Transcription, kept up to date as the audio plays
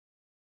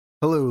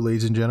Hello,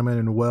 ladies and gentlemen,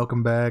 and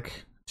welcome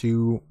back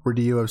to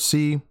Radio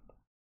FC.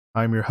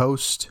 I'm your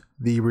host,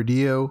 the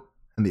Radio,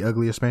 and the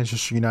ugliest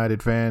Manchester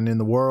United fan in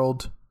the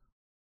world.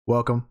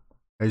 Welcome.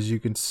 As you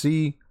can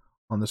see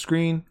on the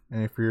screen,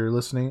 and if you're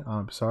listening,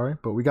 I'm sorry,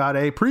 but we got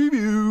a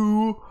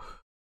preview.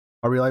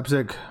 RB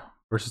Leipzig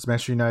versus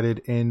Manchester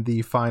United in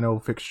the final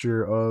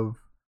fixture of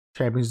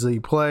Champions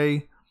League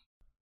play.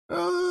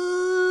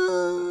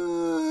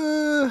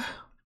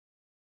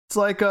 It's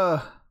like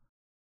a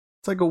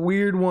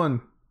weird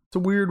one. It's a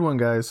weird one,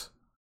 guys.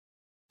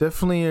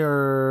 Definitely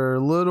are a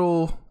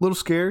little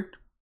scared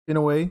in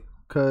a way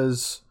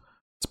because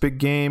it's a big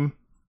game.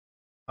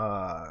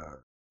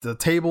 The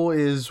table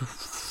is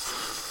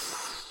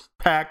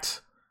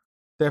packed,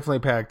 definitely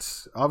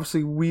packed.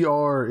 Obviously, we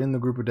are in the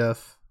group of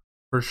death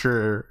for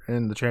sure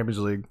in the Champions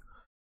League.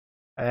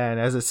 And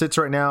as it sits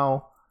right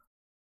now,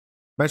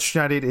 Manchester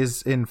United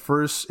is in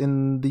first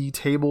in the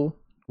table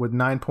with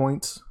 9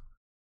 points.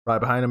 Right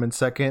behind them in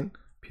second,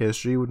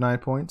 PSG with 9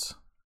 points.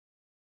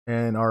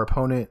 And our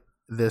opponent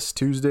this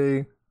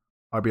Tuesday,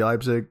 RB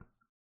Leipzig,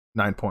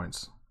 9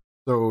 points.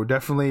 So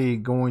definitely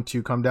going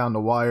to come down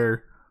the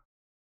wire.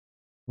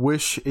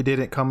 Wish it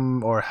didn't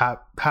come or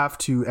have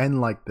to end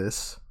like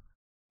this,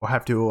 or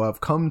have to have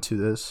come to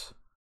this.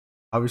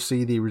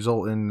 Obviously, the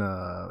result in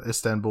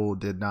Istanbul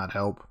did not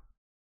help.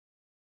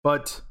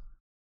 But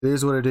it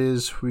is what it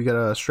is. We got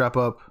to strap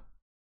up,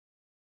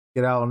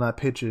 get out on that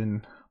pitch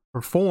and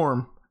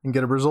perform and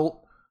get a result.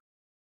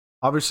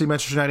 Obviously,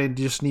 Manchester United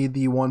just need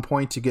the 1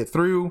 point to get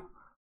through.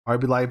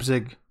 RB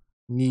Leipzig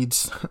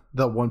needs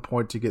the 1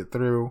 point to get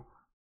through.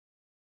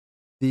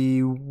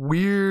 The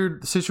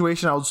weird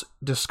situation I was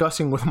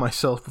discussing with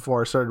myself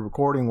before I started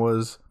recording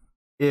was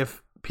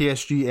if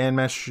PSG and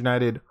Manchester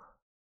United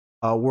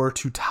were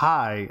to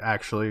tie,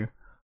 actually.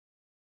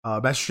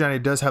 Manchester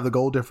United does have the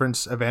goal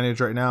difference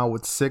advantage right now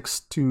with 6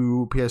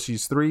 to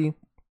PSG's 3.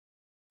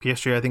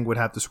 PSG, I think, would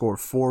have to score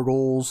 4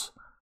 goals.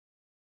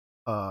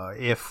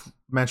 If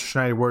Manchester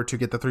United were to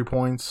get the 3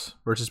 points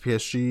versus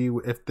PSG,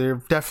 if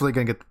they're definitely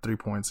going to get the 3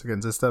 points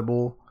against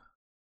Istanbul,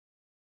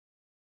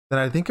 then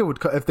I think it would,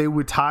 if they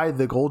would tie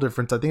the goal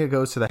difference, I think it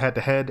goes to the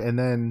head-to-head, and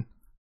then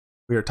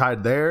we are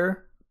tied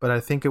there. But I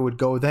think it would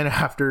go then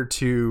after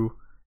to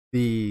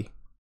the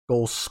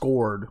goals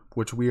scored,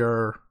 which we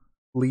are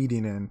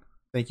leading in.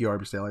 Thank you,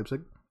 RB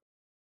Leipzig.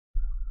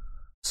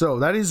 So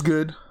that is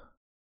good.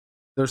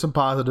 There's some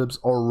positives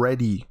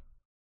already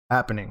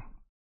happening.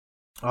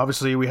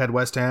 Obviously, we had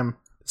West Ham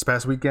this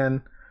past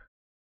weekend,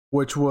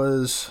 which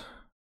was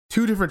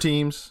 2 different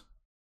teams,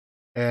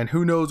 and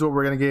who knows what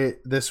we're going to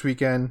get this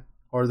weekend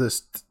or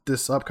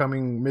this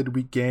upcoming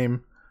midweek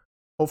game.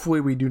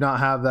 Hopefully, we do not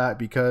have that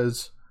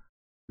because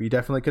we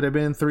definitely could have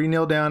been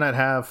 3-0 down at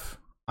half.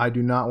 I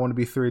do not want to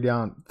be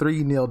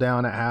 3-0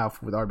 down at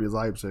half with RB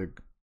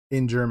Leipzig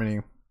in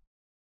Germany.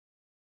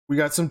 We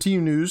got some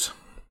team news.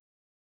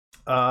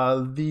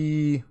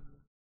 The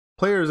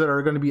players that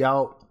are going to be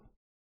out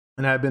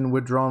and have been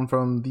withdrawn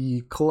from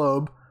the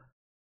club.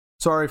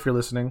 Sorry if you're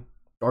listening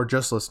or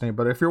just listening,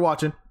 but if you're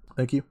watching,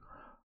 thank you.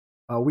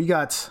 We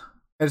got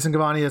Edinson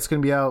Cavani that's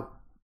going to be out,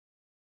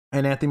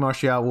 and Anthony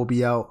Martial will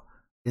be out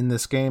in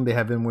this game. They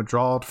have been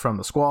withdrawn from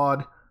the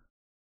squad.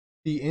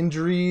 The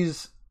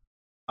injuries,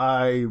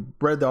 I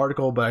read the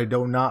article, but I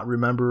do not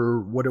remember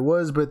what it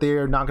was, but they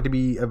are not going to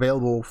be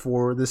available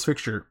for this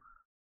fixture.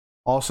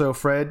 Also,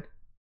 Fred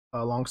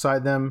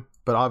alongside them,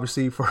 but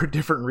obviously for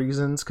different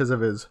reasons because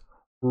of his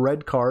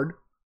red card.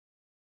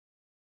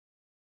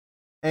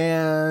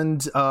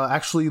 And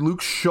actually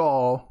Luke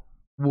Shaw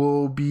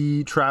will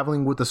be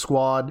traveling with the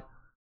squad,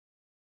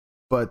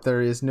 but there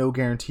is no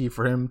guarantee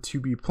for him to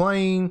be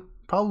playing.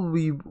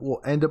 Probably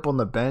will end up on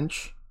the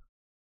bench,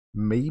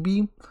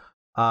 maybe.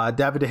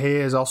 David De Gea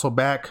is also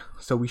back,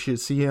 so we should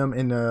see him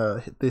in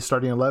the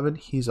starting 11.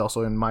 He's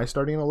also in my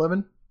starting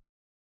 11.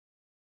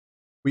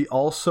 We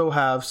also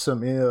have some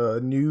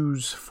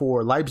news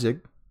for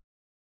Leipzig.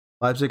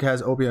 Leipzig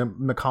has Obi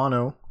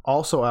Meccano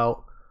also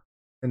out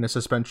in a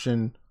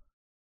suspension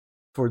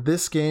for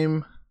this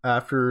game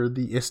after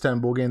the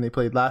Istanbul game they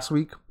played last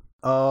week.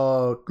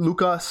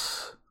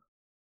 Lucas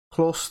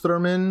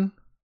Klosterman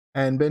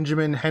and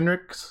Benjamin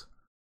Henrichs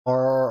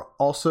are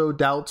also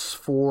doubts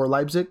for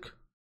Leipzig.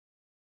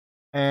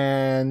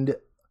 And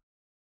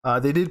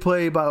they did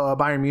play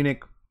Bayern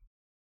Munich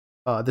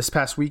this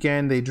past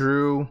weekend. They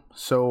drew,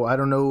 so I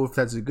don't know if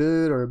that's a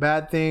good or a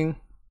bad thing.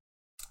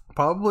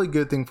 Probably a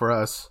good thing for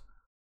us.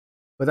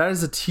 But that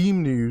is the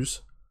team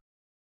news.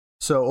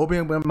 So Obi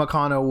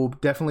Meccano will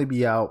definitely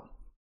be out.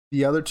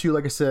 The other two,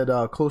 like I said,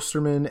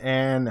 Klosterman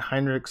and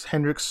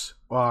Hendricks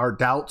are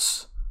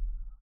doubts.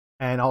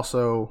 And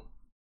also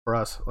for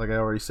us, like I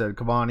already said,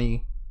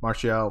 Cavani,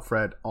 Martial,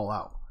 Fred, all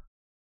out.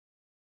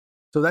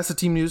 So that's the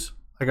team news,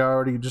 like I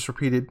already just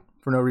repeated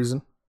for no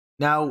reason.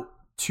 Now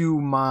to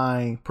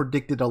my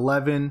predicted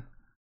 11.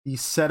 The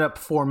setup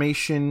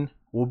formation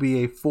will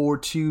be a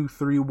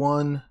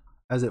 4-2-3-1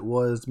 as it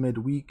was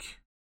midweek.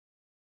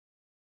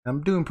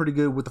 I'm doing pretty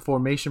good with the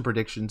formation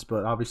predictions,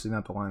 but obviously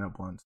not the lineup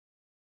ones.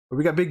 But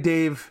we got Big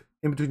Dave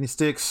in between the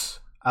sticks.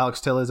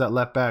 Alex Tellez at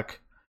left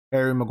back,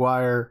 Harry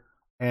Maguire,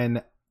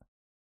 and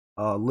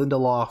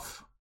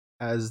Lindelof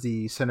as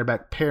the center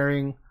back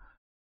pairing.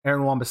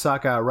 Aaron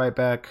Wan-Bissaka at right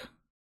back.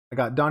 I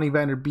got Donny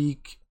van der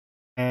Beek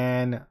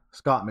and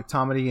Scott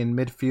McTominay in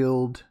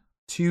midfield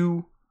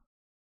 2.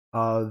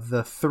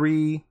 The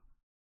 3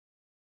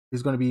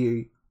 is going to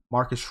be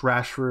Marcus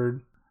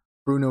Rashford,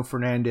 Bruno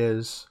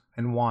Fernandes,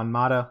 and Juan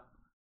Mata.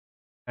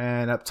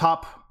 And up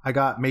top, I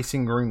got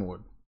Mason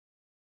Greenwood.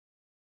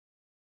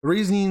 The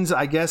reasonings,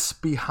 I guess,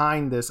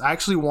 behind this, I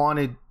actually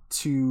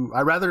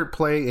I'd rather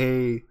play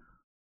a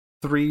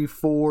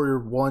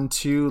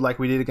 3-4-1-2 like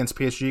we did against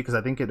PSG, because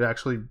I think it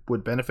actually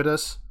would benefit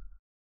us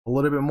a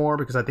little bit more,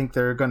 because I think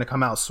they're going to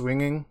come out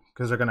swinging,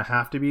 because they're going to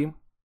have to be.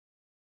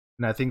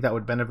 And I think that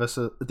would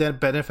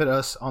benefit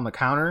us on the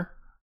counter.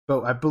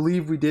 But I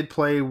believe we did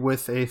play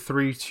with a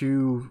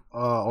 3-2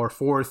 or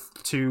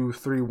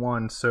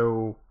 4-2-3-1.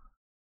 So,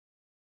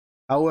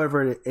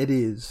 however it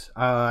is,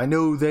 I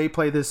know they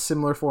play this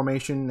similar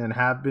formation and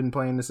have been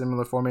playing the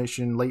similar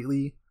formation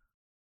lately.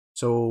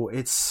 So I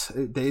think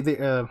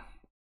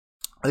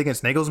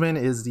it's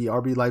Nagelsmann is the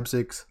RB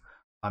Leipzig's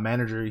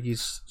manager.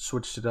 He's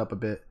switched it up a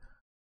bit,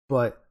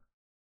 but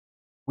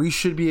we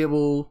should be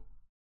able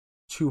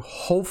to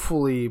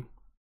hopefully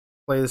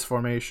play this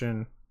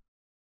formation.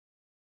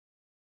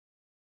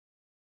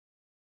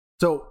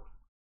 So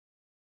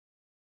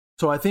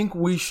I think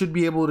we should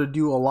be able to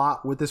do a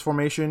lot with this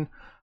formation.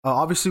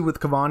 Obviously, with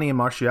Cavani and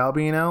Martial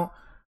being out,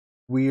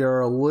 we are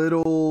a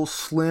little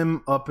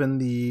slim up in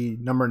the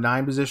number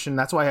 9 position.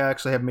 That's why I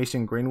actually have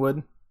Mason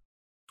Greenwood.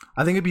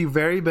 I think it'd be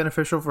very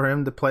beneficial for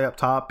him to play up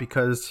top,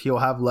 because he'll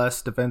have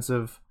less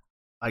defensive,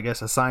 I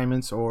guess,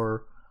 assignments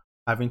or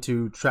having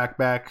to track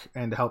back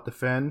and help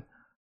defend.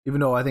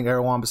 Even though I think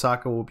Aaron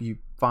Wan-Bissaka will be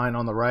fine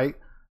on the right.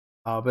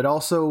 But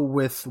also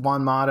with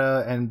Juan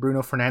Mata and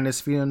Bruno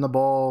Fernandes feeding the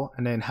ball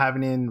and then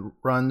having in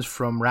runs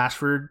from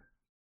Rashford,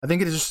 I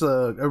think it is just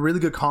a really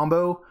good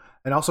combo.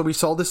 And also we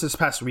saw this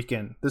past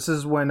weekend. This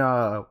is when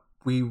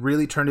we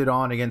really turned it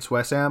on against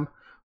West Ham,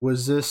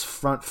 was this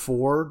front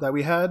 4 that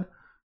we had.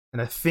 And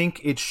I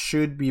think it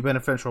should be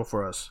beneficial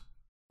for us.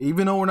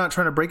 Even though we're not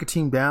trying to break a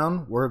team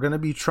down, we're going to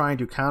be trying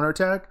to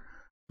counterattack.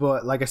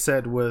 But like I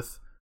said, with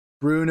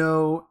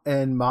Bruno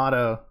and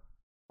Mata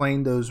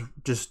playing those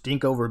just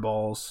dink over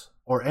balls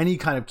or any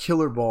kind of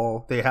killer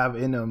ball they have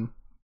in them,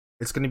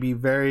 it's going to be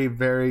very,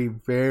 very,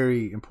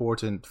 very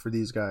important for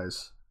these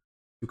guys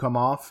to come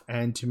off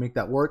and to make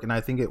that work. And I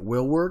think it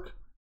will work.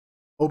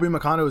 Obi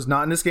Meccano is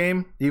not in this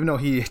game, even though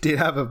he did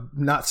have a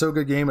not so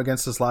good game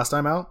against us last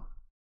time out.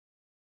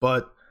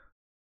 But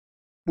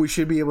we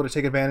should be able to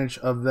take advantage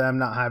of them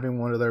not having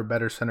one of their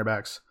better center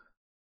backs.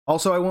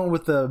 Also, I went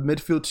with the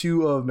midfield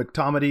 2 of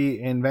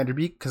McTominay and Van der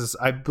Beek, because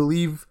I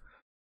believe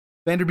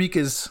Van der Beek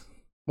is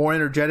more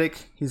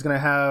energetic. He's going to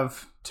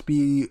have to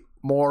be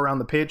more around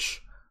the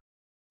pitch.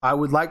 I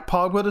would like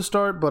Pogba to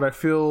start, but I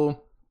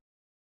feel,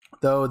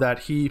 though, that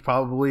he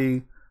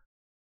probably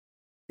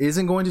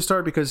isn't going to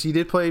start, because he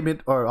did play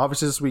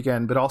obviously this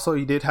weekend, but also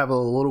he did have a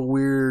little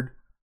weird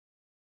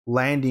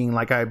landing,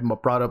 like I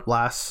brought up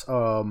last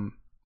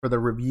for the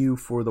review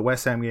for the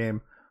West Ham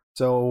game.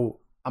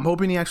 So I'm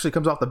hoping he actually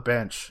comes off the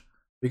bench,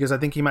 because I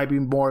think he might be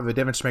more of a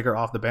difference maker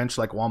off the bench,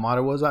 like Juan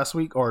Mata was last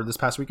week or this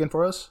past weekend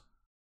for us.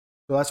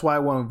 So that's why I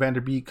went with Van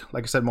der Beek.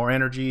 Like I said, more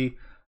energy,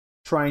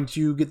 trying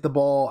to get the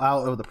ball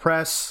out of the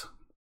press,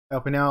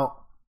 helping out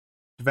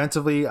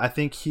defensively. I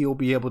think he'll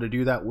be able to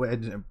do that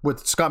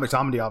with Scott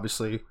McTominay,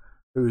 obviously,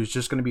 who's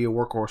just going to be a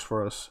workhorse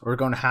for us, or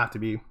going to have to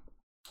be.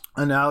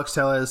 And Alex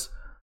Tellez,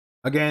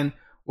 again,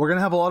 we're going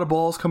to have a lot of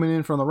balls coming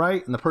in from the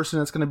right, and the person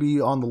that's going to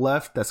be on the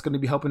left that's going to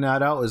be helping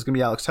that out is going to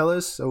be Alex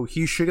Tellez. So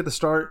he should get the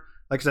start.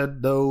 Like I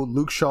said, though,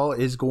 Luke Shaw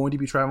is going to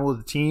be traveling with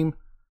the team.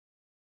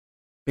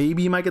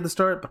 Maybe he might get the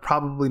start, but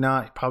probably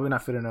not. Probably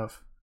not fit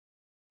enough.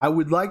 I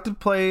would like to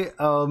play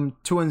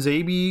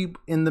Tuanzebe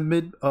in the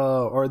mid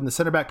or in the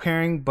center back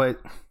pairing, but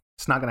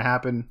it's not going to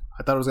happen.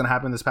 I thought it was going to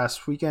happen this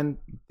past weekend.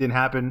 Didn't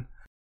happen.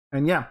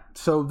 And yeah,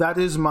 so that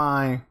is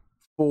my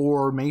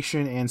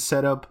formation and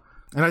setup.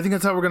 And I think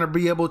that's how we're going to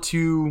be able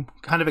to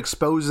kind of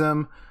expose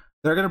them.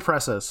 They're going to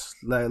press us,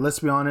 let's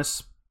be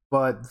honest,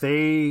 but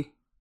they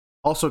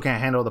also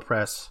can't handle the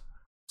press.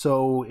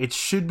 So it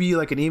should be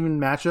like an even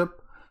matchup.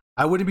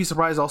 I wouldn't be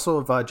surprised also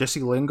if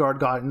Jesse Lingard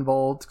got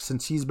involved,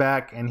 since he's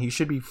back and he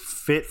should be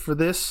fit for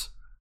this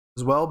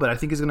as well, but I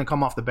think he's going to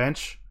come off the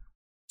bench.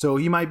 So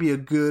he might be a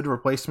good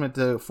replacement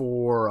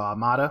for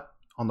Mata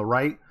on the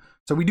right.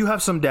 So we do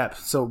have some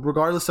depth. So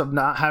regardless of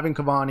not having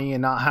Cavani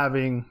and not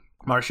having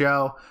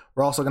Martial,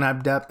 we're also going to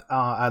have depth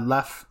at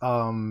left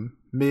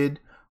mid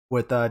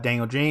with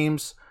Daniel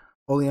James,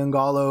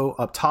 Oliangalo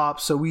up top.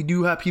 So we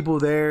do have people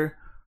there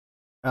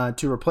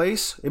to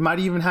replace. It might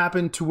even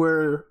happen to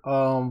where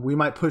we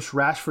might push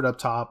Rashford up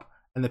top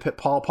and then put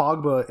Paul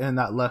Pogba in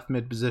that left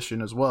mid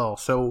position as well.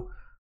 So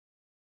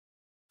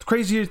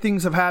crazier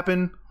things have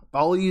happened.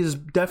 Ollie is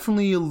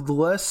definitely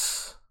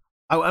less,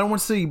 I don't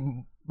want to say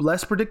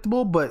less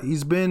predictable, but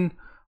he's been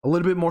a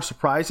little bit more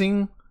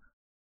surprising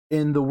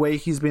in the way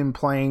he's been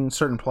playing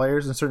certain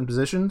players in certain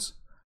positions.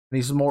 and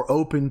he's more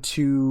open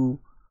to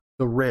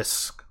the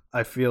risk,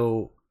 I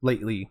feel,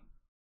 lately.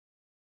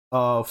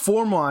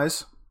 Form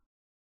wise,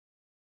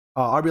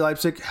 RB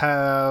Leipzig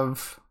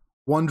have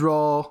one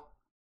draw,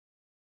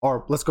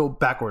 or let's go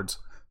backwards.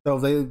 So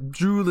they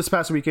drew this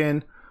past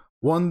weekend,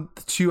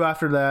 1-2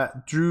 after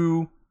that,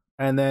 drew,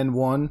 and then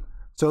won.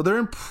 So they're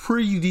in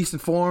pretty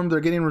decent form. They're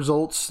getting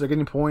results. They're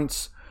getting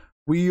points.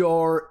 We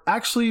are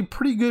actually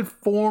pretty good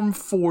form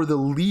for the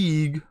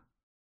league.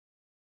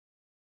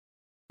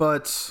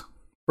 But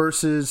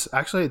versus,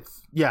 actually,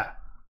 yeah.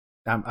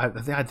 I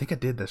think I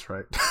did this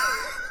right.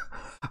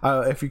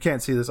 If you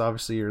can't see this,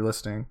 obviously you're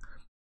listening.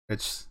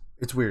 It's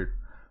weird.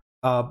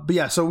 But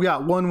yeah, so we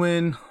got one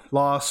win,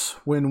 loss,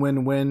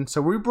 win.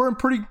 So we're in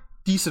pretty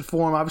decent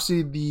form.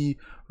 Obviously, the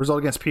result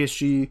against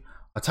PSG,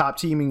 a top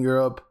team in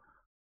Europe,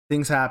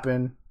 things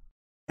happen.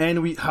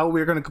 And how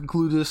we're going to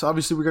conclude this,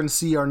 obviously, we're going to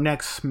see our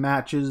next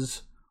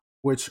matches,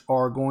 which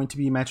are going to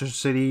be Manchester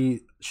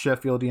City,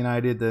 Sheffield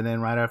United, and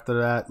then right after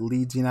that,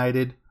 Leeds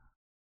United.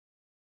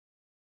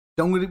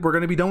 We're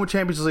going to be done with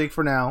Champions League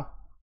for now.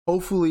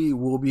 Hopefully,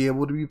 we'll be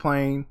able to be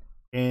playing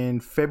in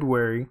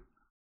February.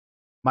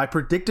 My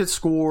predicted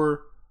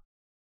score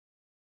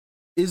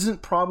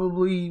isn't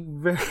probably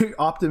very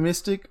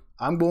optimistic.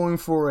 I'm going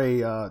for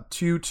a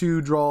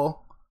 2-2 draw.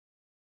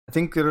 I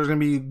think that there's going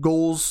to be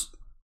goals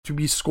to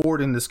be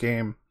scored in this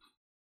game.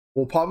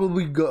 We'll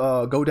probably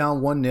go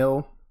down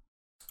 1-0.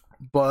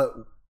 But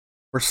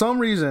for some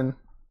reason,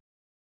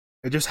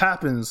 it just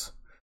happens.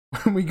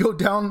 When we go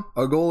down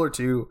a goal or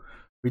two,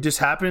 we just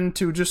happen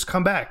to just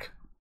come back.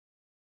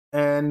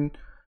 And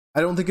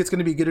I don't think it's going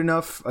to be good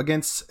enough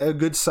against a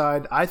good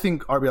side. I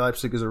think RB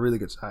Leipzig is a really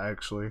good side,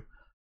 actually.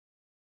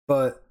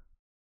 But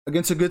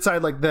against a good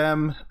side like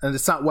them, and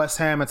it's not West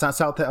Ham, it's not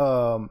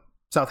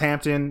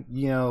Southampton,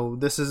 you know,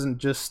 this isn't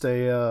just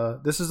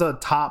this is a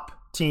top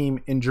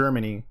team in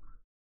Germany.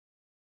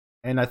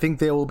 And I think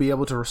they will be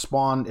able to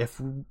respond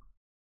if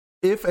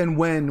and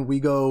when we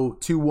go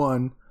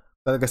 2-1.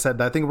 Like I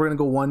said, I think we're going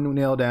to go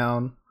 1-0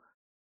 down,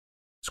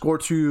 score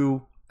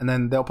 2, and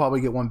then they'll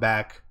probably get one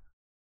back.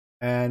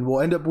 And we'll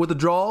end up with a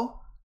draw.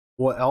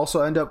 We'll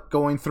also end up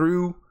going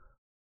through.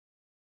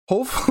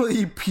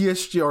 Hopefully,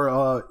 PSG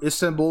or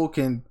Istanbul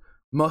can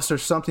muster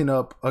something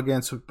up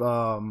against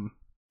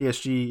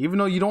PSG. Even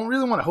though you don't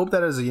really want to hope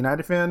that as a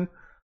United fan.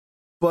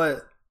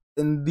 But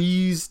in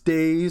these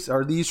days,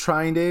 or these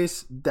trying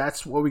days,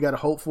 that's what we got to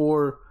hope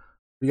for.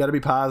 We got to be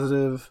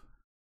positive.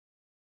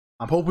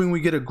 I'm hoping we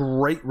get a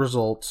great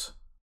result.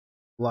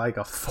 Like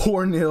a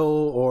 4-0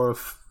 or a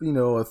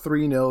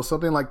 3-0.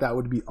 Something like that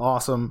would be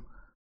awesome.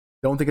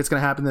 Don't think it's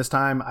going to happen this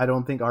time. I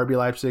don't think RB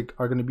Leipzig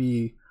are going to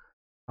be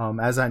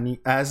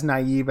as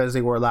naive as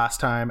they were last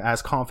time,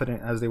 as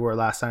confident as they were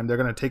last time. They're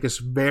going to take us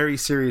very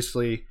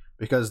seriously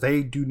because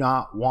they do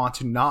not want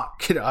to not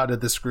get out of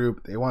this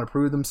group. They want to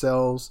prove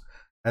themselves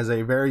as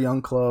a very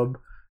young club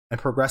and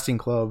progressing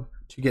club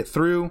to get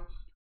through.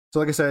 So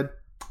like I said,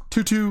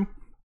 2-2,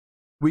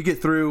 we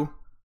get through.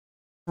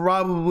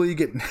 Probably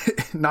get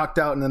knocked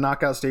out in the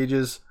knockout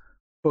stages,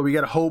 but we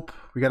got to hope,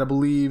 we got to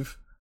believe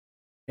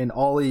in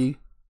Ollie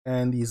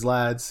and these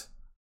lads.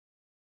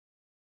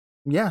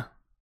 Yeah.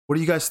 What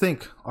do you guys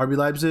think? RB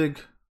Leipzig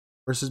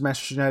versus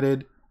Manchester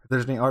United. If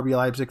there's any RB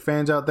Leipzig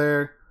fans out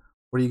there,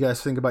 what do you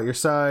guys think about your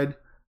side?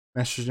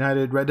 Manchester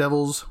United, Red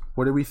Devils,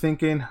 what are we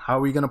thinking? How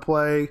are we going to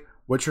play?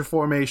 What's your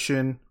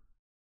formation?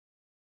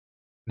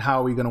 And how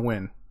are we going to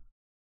win?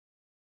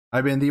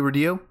 I've been the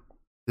Radio.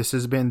 This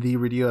has been the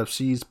Radio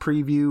FC's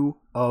preview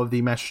of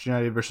the Manchester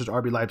United versus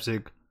RB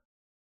Leipzig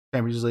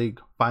Champions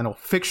League final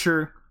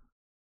fixture.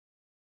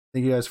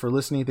 Thank you guys for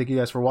listening. Thank you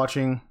guys for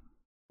watching.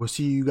 We'll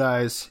see you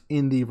guys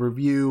in the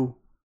review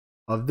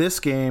of this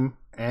game.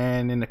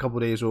 And in a couple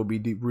of days, we'll be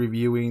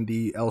reviewing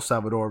the El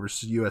Salvador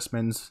versus US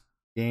men's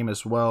game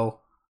as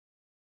well.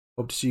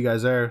 Hope to see you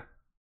guys there.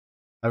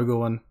 Have a good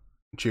one.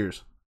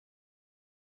 Cheers.